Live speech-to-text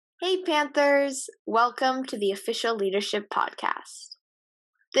Hey Panthers, welcome to the Official Leadership Podcast.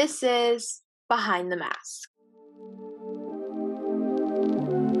 This is Behind the Mask.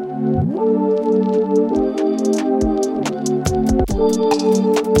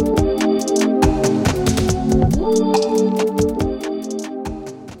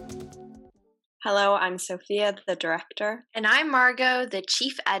 Hello, I'm Sophia, the director. And I'm Margot, the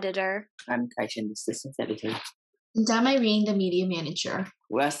chief editor. I'm Kaishan, the assistant editor. And I'm Irene, the media manager.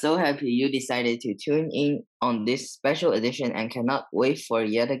 We are so happy you decided to tune in on this special edition and cannot wait for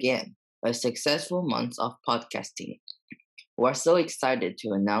yet again a successful month of podcasting. We are so excited to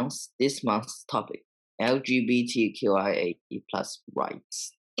announce this month's topic, LGBTQIA+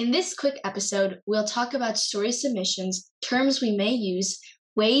 rights. In this quick episode, we'll talk about story submissions, terms we may use,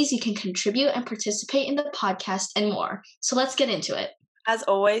 ways you can contribute and participate in the podcast, and more. So let's get into it. As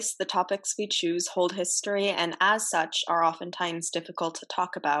always, the topics we choose hold history and as such are oftentimes difficult to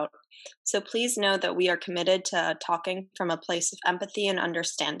talk about. So please know that we are committed to talking from a place of empathy and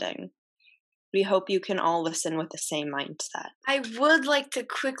understanding. We hope you can all listen with the same mindset. I would like to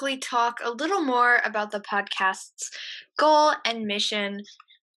quickly talk a little more about the podcast's goal and mission.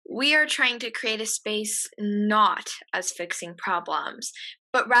 We are trying to create a space not as fixing problems,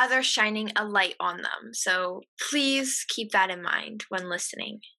 but rather shining a light on them. So please keep that in mind when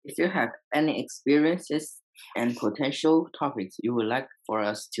listening. If you have any experiences and potential topics you would like for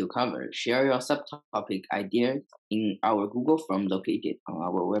us to cover, share your subtopic ideas in our Google form located on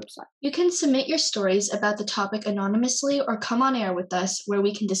our website. You can submit your stories about the topic anonymously or come on air with us where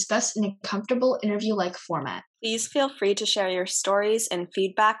we can discuss in a comfortable interview-like format. Please feel free to share your stories and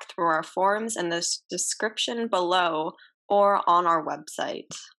feedback through our forums in the description below or on our website.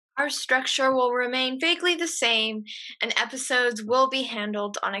 Our structure will remain vaguely the same, and episodes will be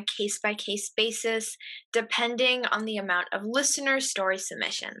handled on a case-by-case basis, depending on the amount of listener story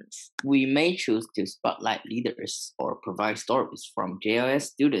submissions. We may choose to spotlight leaders or provide stories from JLS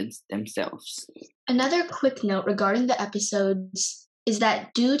students themselves. Another quick note regarding the episodes is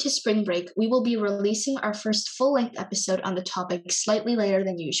that due to spring break, we will be releasing our first full-length episode on the topic slightly later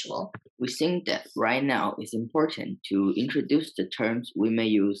than usual. We think that right now it's important to introduce the terms we may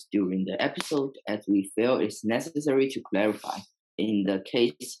use during the episode as we feel it's necessary to clarify in the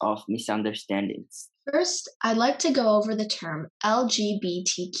case of misunderstandings. First, I'd like to go over the term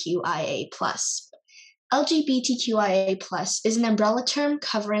LGBTQIA+. LGBTQIA+ is an umbrella term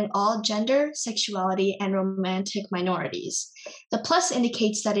covering all gender, sexuality, and romantic minorities. The plus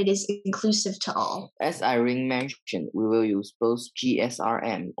indicates that it is inclusive to all. As Irene mentioned, we will use both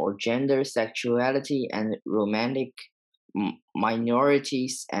GSRM or gender, sexuality, and romantic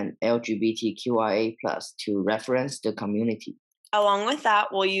minorities and LGBTQIA+ to reference the community. Along with that,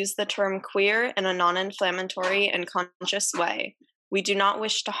 we'll use the term queer in a non-inflammatory and conscious way. We do not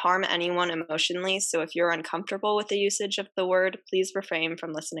wish to harm anyone emotionally, so if you're uncomfortable with the usage of the word, please refrain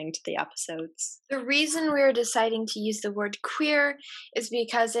from listening to the episodes. The reason we're deciding to use the word queer is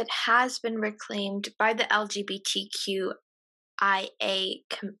because it has been reclaimed by the LGBTQIA+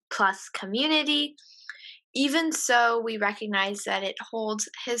 community. Even so, we recognize that it holds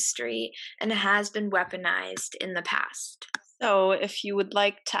history and has been weaponized in the past. So, if you would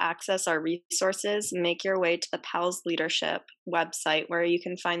like to access our resources, make your way to the PALS Leadership website where you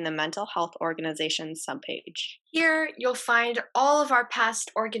can find the Mental Health Organization subpage. Here, you'll find all of our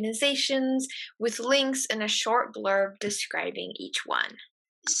past organizations with links and a short blurb describing each one.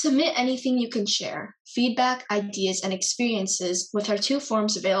 Submit anything you can share, feedback, ideas, and experiences with our two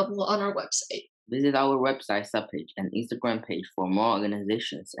forms available on our website. Visit our website subpage and Instagram page for more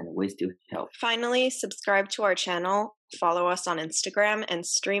organizations and ways to help. Finally, subscribe to our channel, follow us on Instagram, and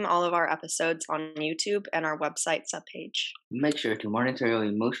stream all of our episodes on YouTube and our website subpage. Make sure to monitor your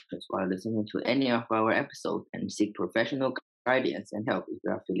emotions while listening to any of our episodes and seek professional guidance and help if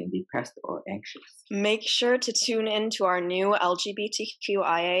you are feeling depressed or anxious. Make sure to tune in to our new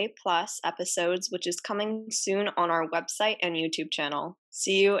LGBTQIA+ episodes, which is coming soon on our website and YouTube channel.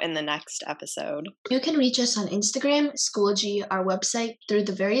 See you in the next episode. You can reach us on Instagram, Schoology, our website, through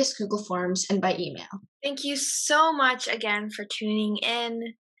the various Google Forms, and by email. Thank you so much again for tuning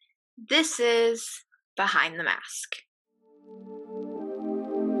in. This is Behind the Mask.